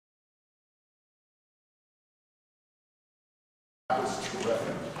was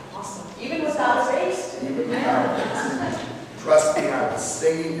terrific. Awesome. Even without a bass? Even without a bass. Trust me, I was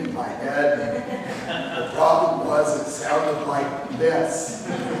singing in my head. The problem was it sounded like this.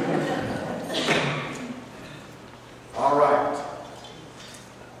 All right.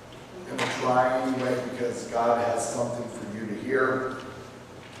 I'm going to try anyway because God has something for you to hear.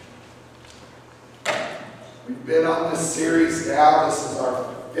 We've been on this series now. This is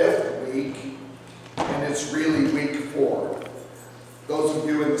our 5th week, and it's really week 4. Those of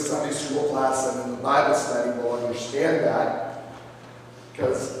you in the Sunday school class and in the Bible study will understand that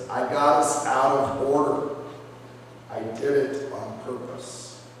because I got us out of order. I did it on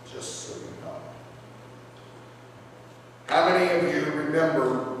purpose, just so you know. How many of you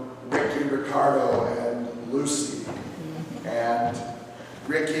remember Ricky, Ricardo, and Lucy, and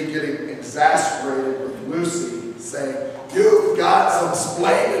Ricky getting exasperated with Lucy, saying, "You've got some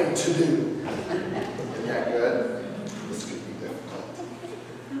explaining to do." Isn't that good? This could be difficult.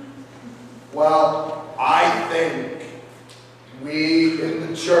 Well, I think we in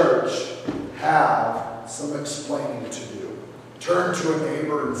the church have some explaining to do. Turn to a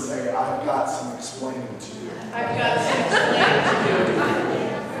neighbor and say, "I've got some explaining to do." I've got some explaining to do.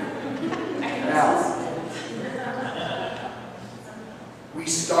 Now, we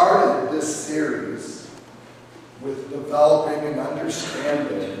started this series with developing an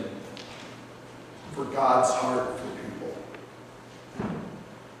understanding for God's heart for people.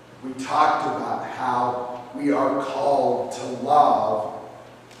 We talked about how we are called to love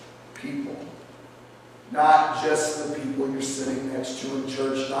people. Not just the people you're sitting next to in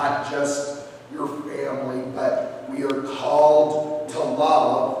church, not just your family, but we are called to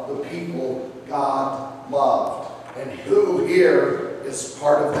love the people God loved. And who here is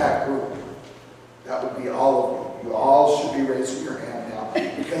part of that group? That would be all of you. You all should be raising your hand now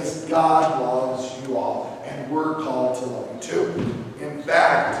because God loves you all, and we're called to love you too. In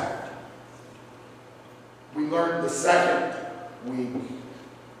fact, we learned the second week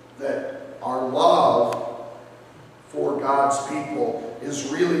that our love for God's people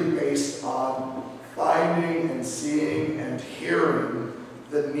is really based on finding and seeing and hearing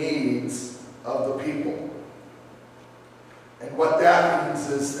the needs of the people. And what that means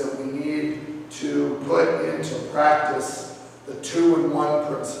is that we need to put into practice the 2-in-1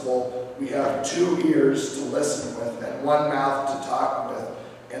 principle. We have 2 ears to listen with and 1 mouth to talk with,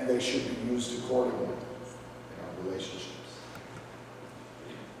 and they should be used accordingly in our relationships.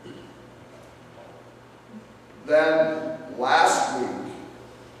 Then last week,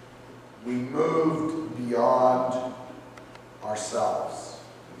 we moved beyond ourselves.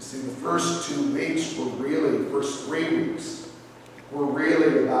 You see, the first 2 weeks were really, first 3 weeks, were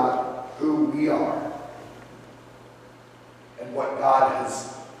really about who we are and what God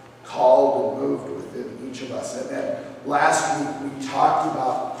has called and moved within each of us. And then last week, we talked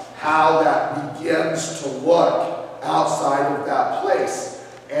about how that begins to look outside of that place.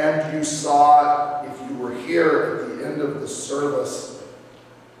 And you saw, if you were here at the end of the service,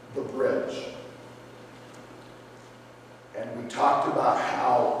 the bridge. And we talked about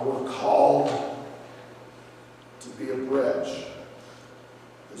how we're called to be a bridge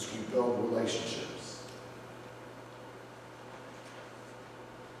as we build relationships.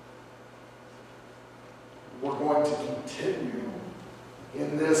 We're going to continue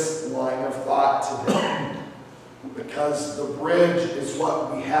in this line of thought today because the bridge is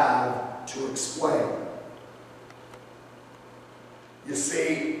what we have to explain. You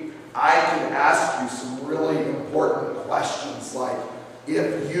see, I can ask you some really important questions like,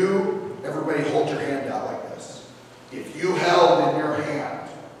 if you, everybody hold your hand out like this. If you held in your hand,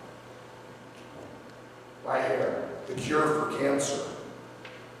 right here, the cure for cancer,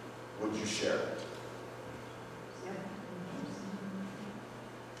 would you share it?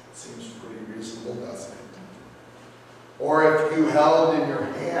 Seems pretty reasonable, doesn't it? Or if you held in your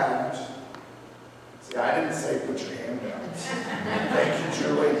hand, see, I didn't say put your hand down. Thank you,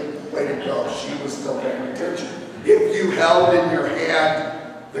 Julie. Way to go. She was still paying attention. If you held in your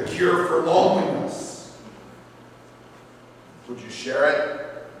hand the cure for loneliness, would you share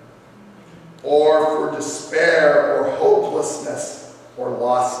it? Or for despair or hopelessness or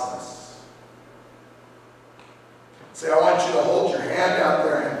lostness? See, I want you to hold your hand out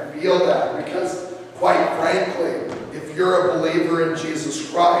there and feel that because, quite frankly, if you're a believer in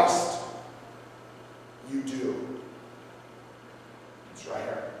Jesus Christ, you do. It's right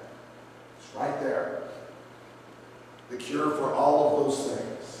here. It's right there. The cure for all of those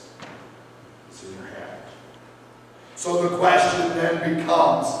things is in your hand. So the question then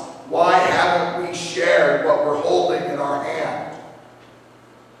becomes, why haven't we shared what we're holding in our hand?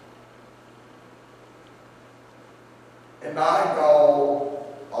 And I know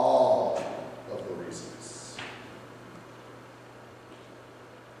all of the reasons.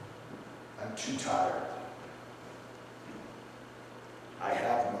 I'm too tired. I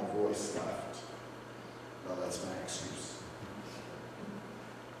have no voice left. No, that's my excuse.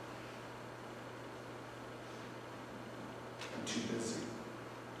 I'm too busy.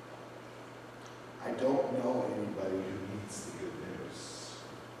 I don't know anybody who needs the good news.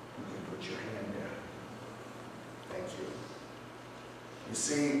 You can put your hand in. Thank you. You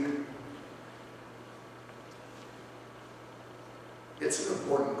see, it's an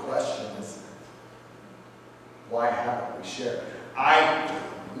important question, isn't it? Why haven't we shared?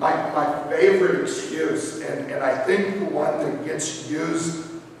 My favorite excuse, and I think the one that gets used,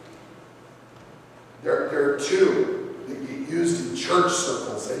 there are two that get used in church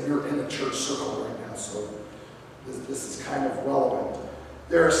circles, and you're in a church circle right now, so this is kind of relevant.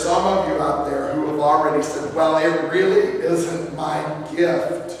 There are some of you out there who have already said, well, it really isn't my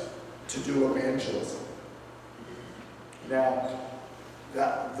gift to do evangelism. Now,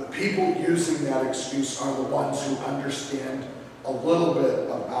 the people using that excuse are the ones who understand a little bit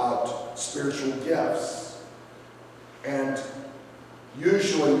about spiritual gifts. And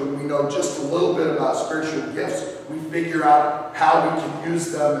usually when we know just a little bit about spiritual gifts, we figure out how we can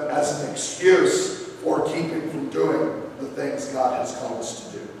use them as an excuse for keeping from doing the things God has called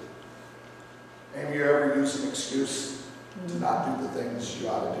us to do. Maybe you ever use an excuse to not do the things you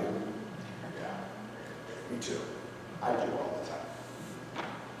ought to do? Yeah, me too. I do all the time.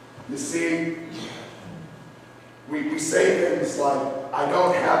 You see, we say things like, I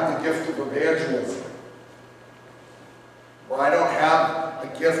don't have the gift of evangelism, or I don't have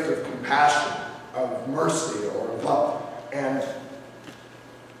a gift of compassion, of mercy, or love. And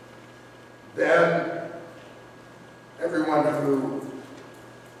then everyone who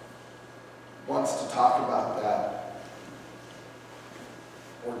wants to talk about that,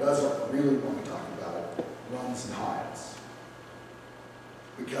 or doesn't really want to talk about it, runs and hides.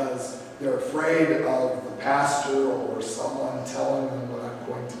 Because they're afraid of the pastor or someone telling them what I'm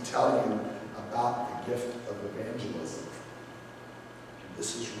going to tell you about the gift of evangelism.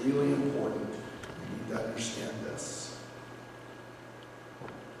 This is really important. You need to understand this.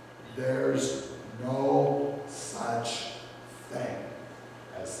 There's no such thing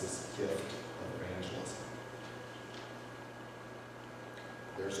as this gift of evangelism.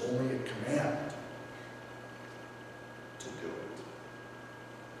 There's only a command to do it.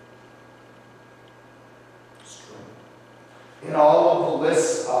 In all of the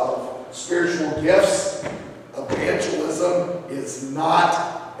lists of spiritual gifts, evangelism is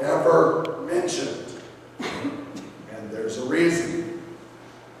not ever mentioned. And there's a reason.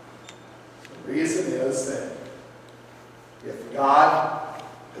 The reason is that if God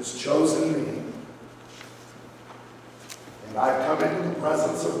has chosen me, and I've come into the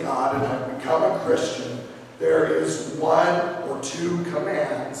presence of God and I've become a Christian, there is one or two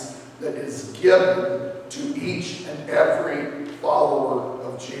commands that is given to each and every follower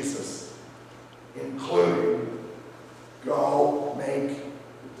of Jesus, including go make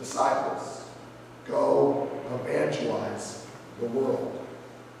disciples, go evangelize the world.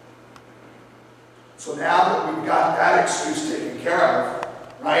 So now that we've got that excuse taken care of,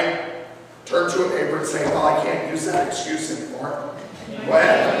 right? Turn to a neighbor and say, well, I can't use that excuse anymore. Go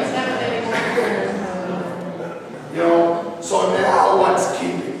ahead. You know, so now what's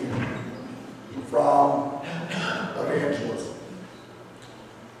keeping you from evangelism?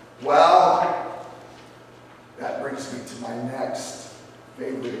 Well, that brings me to my next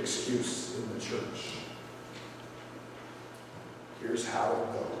favorite excuse in the church. Here's how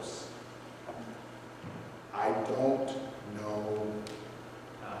it goes. I don't know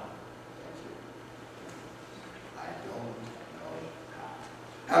how. Thank you. I don't know how.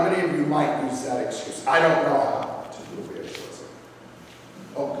 How many of you might use that excuse? I don't know how to do evangelism.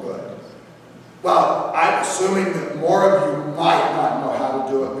 Oh, good. Well, I'm assuming that more of you might not know how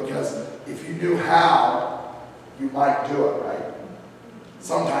to do it, because if you knew how, you might do it, right?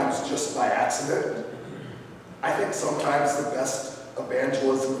 Sometimes just by accident. I think sometimes the best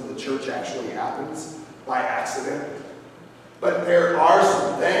evangelism in the church actually happens by accident. But there are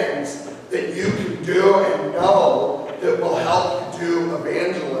some things that you can do and know that will help you do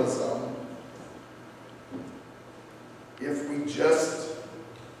evangelism if we just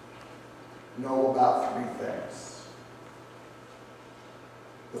know about three things.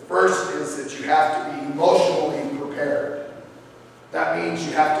 The first is that you have to be emotionally prepared. That means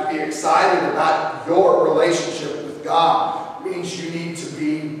you have to be excited about your relationship with God. It means you need to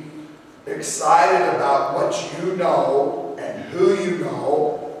be excited about what you know and who you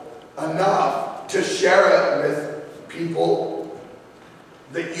know enough to share it with people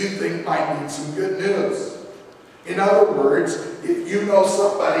that you think might need some good news. In other words, if you know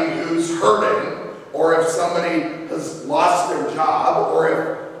somebody who's hurting, or if somebody has lost their job, or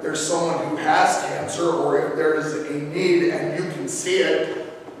if there's someone who has cancer, or if there's a need and you can see it,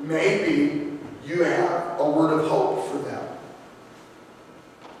 maybe you have a word of hope for them.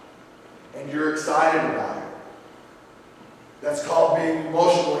 And you're excited about it. That's called being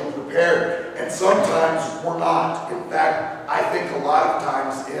emotionally prepared. And sometimes we're not. In fact, I think a lot of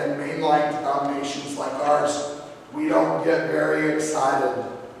times in mainline denominations like ours, we don't get very excited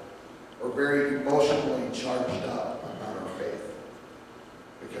or very emotionally charged up about our faith.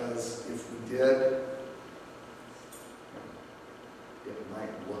 Because if we did, it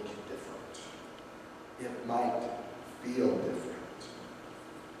might look different. It might feel different.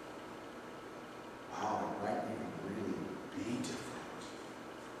 Wow, it might even really be different.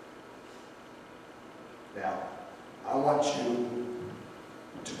 Now, I want you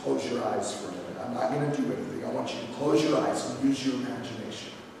to close your eyes for a minute. I'm not going to do anything. I want you to close your eyes and use your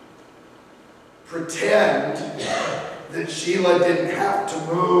imagination. Pretend that Sheila didn't have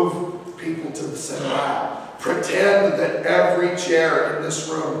to move people to the center aisle. Pretend that every chair in this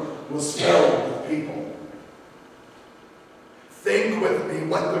room was filled with people. Think with me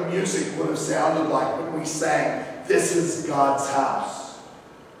what the music would have sounded like when we sang, "This is God's house."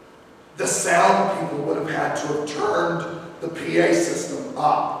 The sound people would have had to have turned the PA system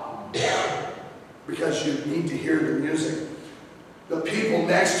up because you need to hear the music. The people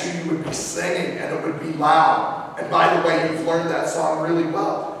next to you would be singing and it would be loud. And by the way, you've learned that song really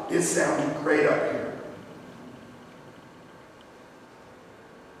well. It sounded great up here.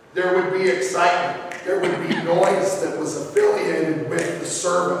 There would be excitement. There would be noise that was affiliated with the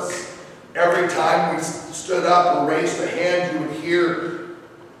service. Every time we stood up or raised a hand, you would hear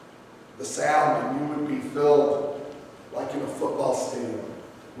the sound and you would be filled like in a football stadium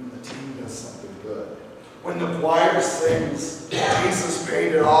when the team does something good. When the choir sings, Jesus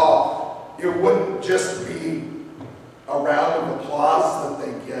paid it all, it wouldn't just be a round of applause that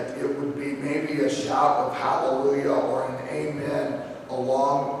they get. It would be maybe a shout of hallelujah or an amen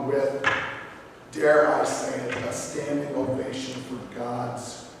along with, dare I say it, a standing ovation for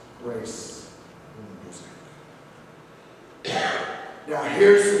God's grace in the music. Now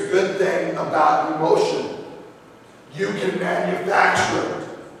here's the good thing about emotion. You can manufacture it.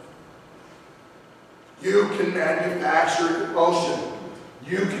 You can manufacture emotion.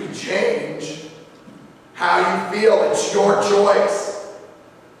 You can change how you feel. It's your choice.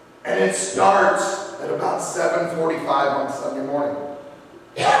 And it starts at about 7:45 on Sunday morning.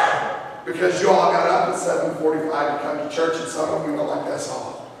 Because you all got up at 7:45 to come to church, and some of you went like this,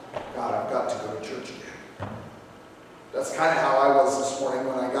 "Oh, God, I've got to go to church again." That's kind of how I was this morning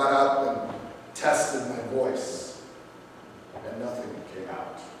when I got up and tested my voice, and nothing came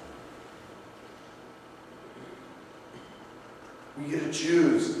out. We get to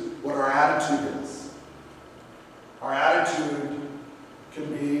choose what our attitude is. Our attitude can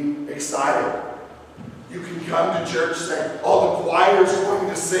be excited. You can come to church saying, "Oh, the choir's going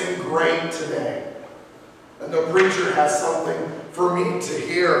to sing great today. And the preacher has something for me to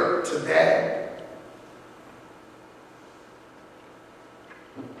hear today."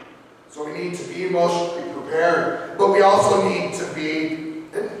 So we need to be emotionally prepared, but we also need to be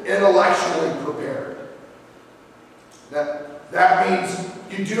intellectually prepared. That means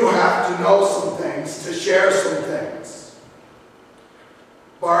you do have to know some things to share some things.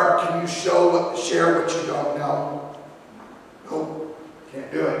 Barb, can you share what you don't know? Nope,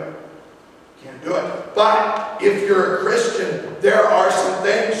 can't do it. Can't do it. But if you're a Christian, there are some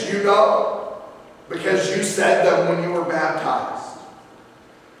things you know because you said them when you were baptized.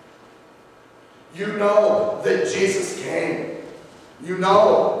 You know that Jesus came. You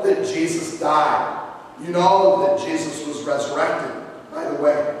know that Jesus died. You know that Jesus was resurrected. By the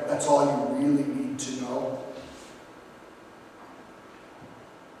way, that's all you really need to know.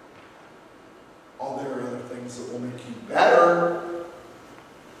 Oh, there are other things that will make you better.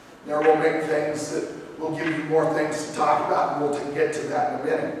 There will make things that will give you more things to talk about, and we'll get to that in a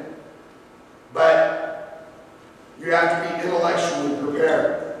minute. But you have to be intellectually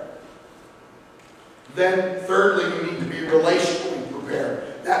prepared. Then, thirdly, you need to be relationally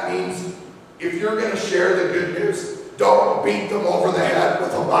prepared. That means if you're going to share the good news, don't beat them over the head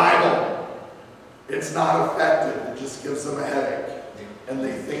with a Bible. It's not effective. It just gives them a headache. And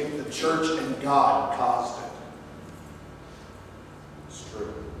they think the church and God caused it. It's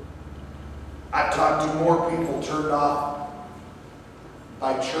true. I've talked to more people turned off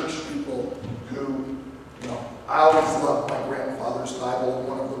by church people who, I always loved my grandfather's Bible, and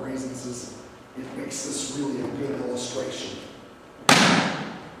one of the reasons is it makes makes this really a good illustration.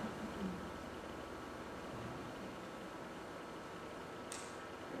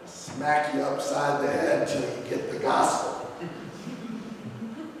 Smack you upside the head till you get the gospel.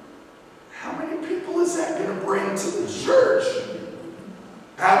 How many people is that going to bring to the church?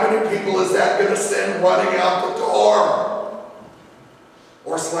 How many people is that going to send running out the door?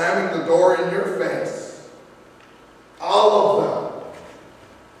 Or slamming the door in your face? All of them.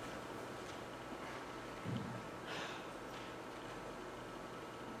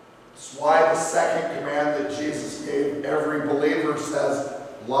 That's why the second command that Jesus gave every believer says,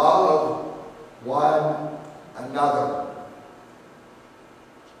 love one another.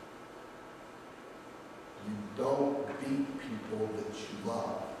 You don't beat people that you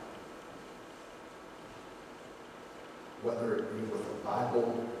love. Whether it be with a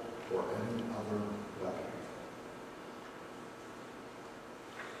Bible or any other weapon.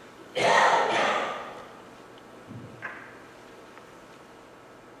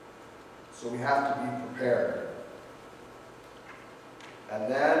 So we have to be prepared.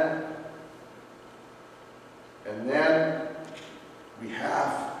 And then we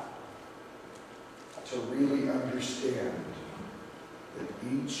have to really understand that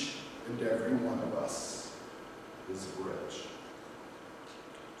each and every one of us is a bridge.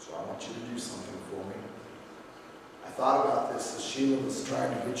 So I want you to do something for me. I thought about this as Sheila was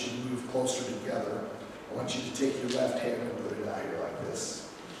trying to get you to move closer together. I want you to take your left hand and put it out here like this.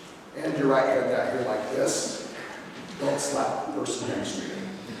 And your right hand out here like this. Don't slap the person next to you.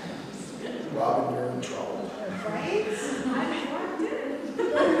 Robin, you're in trouble. Right?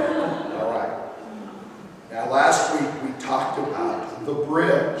 All right. Now, last week we talked about the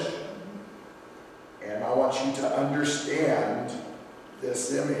bridge. And I want you to understand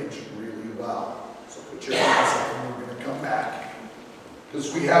this image really well. So put your hands up and we're going to come back.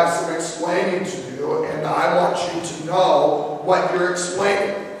 Because we have some explaining to do, and I want you to know what you're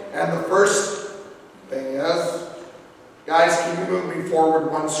explaining. And the first thing is, guys, can you move me forward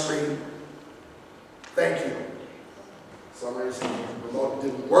one screen? Thank you. For some reason the remote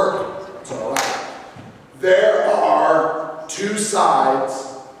didn't work. It's all right. There are two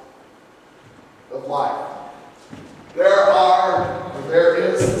sides of life. There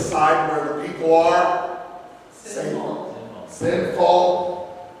is the side where the people are sinful.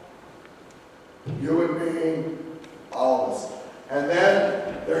 You and me, all of us. And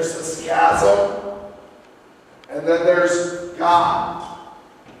then there's this chasm. And then there's God,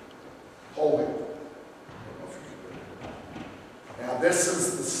 holy. Now this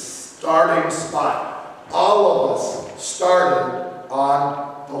is the starting spot. All of us started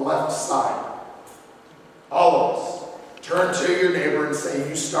on the left side. All of us. Turn to your neighbor and say,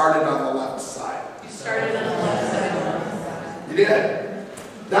 you started on the left side. You started on the left side. You did.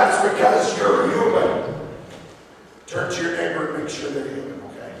 That's because you're human. Turn to your neighbor and make sure they're human,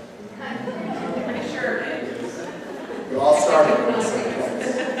 okay? I'm pretty sure it is. We all started in the same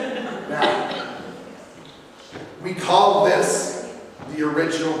place. Now, we call this the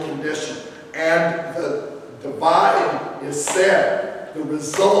original condition. And the divide is sin. The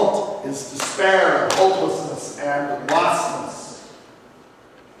result is despair and hopelessness and lostness.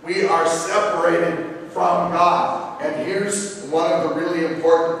 We are separated from God. And here's one of the really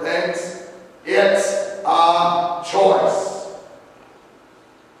important things. It's a choice.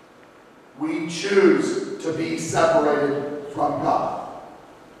 We choose to be separated from God.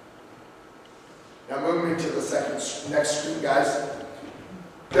 Now move me to the next screen, guys.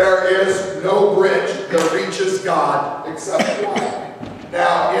 There is no bridge that reaches God except one.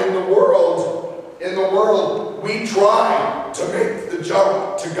 Now, in the world, we try to make the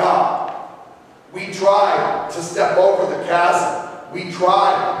jump to God. We try to step over the chasm. We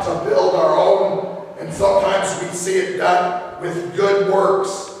try to build our own, and sometimes we see it done with good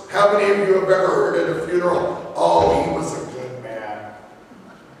works. How many of you have ever heard at a funeral, oh, he was a good man?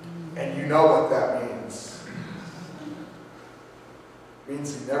 And you know what that means. It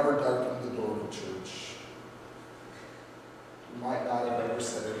means he never darkened the door of the church. He might not have ever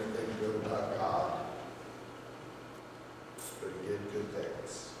said anything good about God, but he did good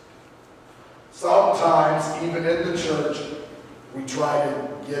things. Sometimes, even in the church, we try to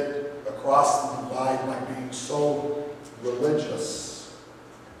get across the divide by being so religious.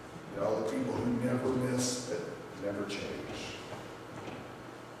 You know, the people who never miss but never change.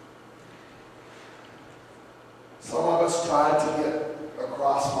 Some of us try to get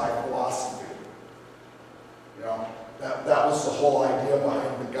across by philosophy. You know, that was the whole idea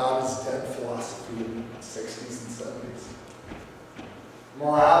behind the God is dead philosophy in the 60s and 70s.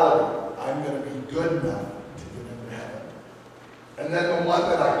 Morality. I'm going to be good enough to get into heaven. And And then the one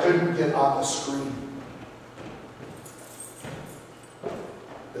that I couldn't get on the screen.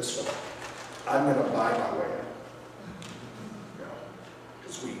 This one. I'm going to buy my way.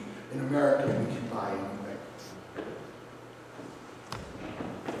 Because in America, we can buy anything.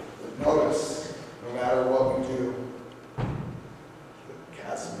 But notice, no matter what we do, the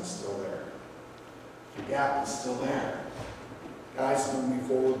chasm is still there. The gap is still there. Guys, move me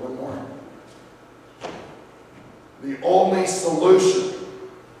forward one more. The only solution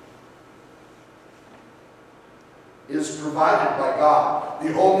is provided by God.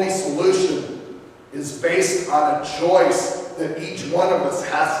 The only solution is based on a choice that each one of us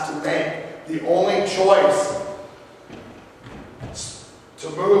has to make. The only choice to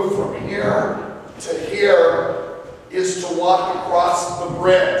move from here to here is to walk across the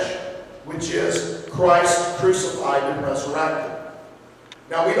bridge, which is Christ crucified and resurrected.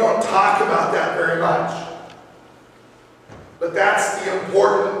 Now, we don't talk about that very much. But that's the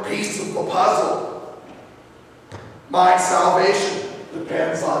important piece of the puzzle. My salvation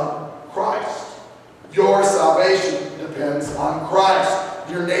depends on Christ. Your salvation depends on Christ.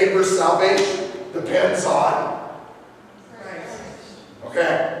 Your neighbor's salvation depends on Christ.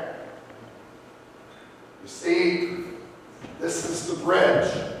 Okay. You see, this is the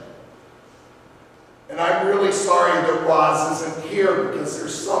bridge. And I'm really sorry that Roz isn't here because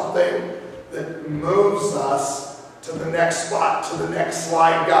there's something that moves us to the next spot, to the next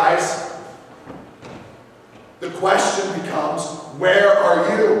slide, guys. The question becomes, where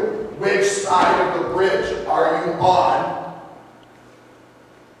are you? Which side of the bridge are you on?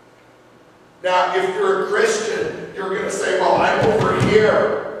 Now, if you're a Christian, you're going to say, well, I'm over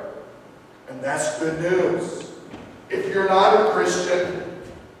here. And that's good news. If you're not a Christian,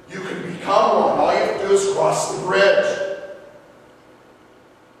 you can become one. All you have to do is cross the bridge.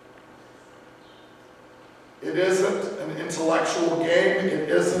 It isn't an intellectual game. It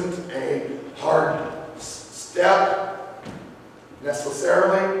isn't a hard step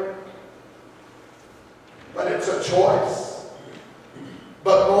necessarily. But it's a choice.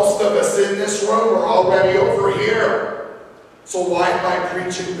 But most of us in this room are already over here. So why am I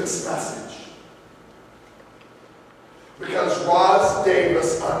preaching this message? Because Roz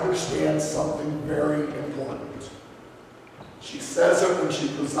Davis understands something very important. She says it when she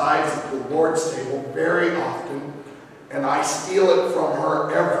presides at the Lord's table very often, and I steal it from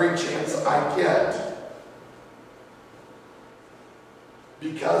her every chance I get.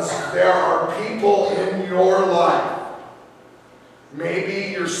 Because there are people in your life,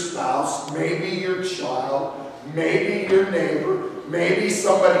 maybe your spouse, maybe your child, maybe your neighbor, maybe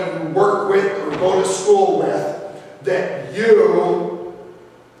somebody you work with or go to school with, that you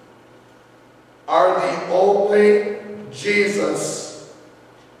are the only Jesus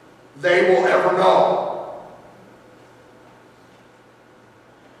they will ever know.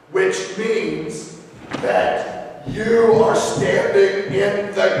 Which means that you are standing in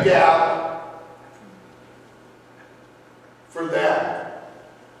the gap for them.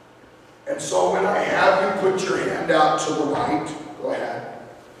 And so when I have you put your hand out to the right, go ahead,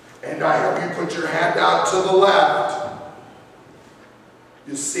 and I have you put your hand out to the left,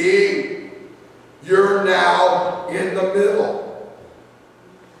 you see, you're now in the middle.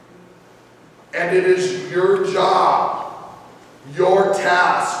 And it is your job, your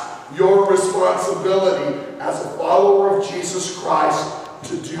task, your responsibility as a follower of Jesus Christ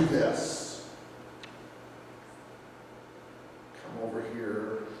to do this. Come over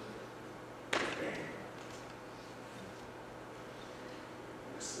here. Okay.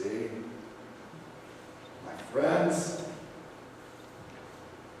 You see, my friends,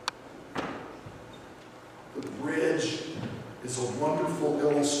 the bridge is a wonderful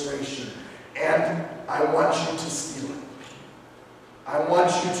illustration, and I want you to steal it. I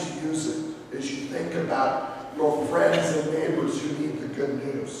want you to use it as you think about your friends and neighbors who need the good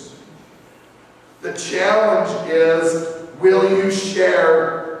news. The challenge is, will you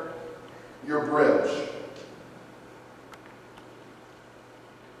share your bridge?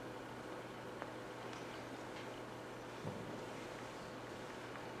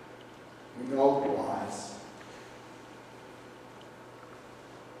 We know the whys.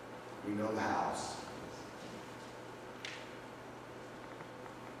 We know the hows.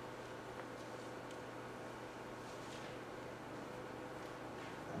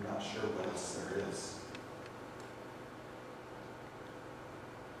 I'm not sure what else there is.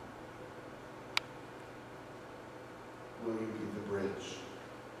 Will you be the bridge?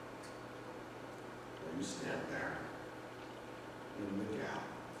 Will you stand there in the gap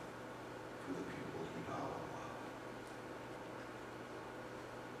for the people?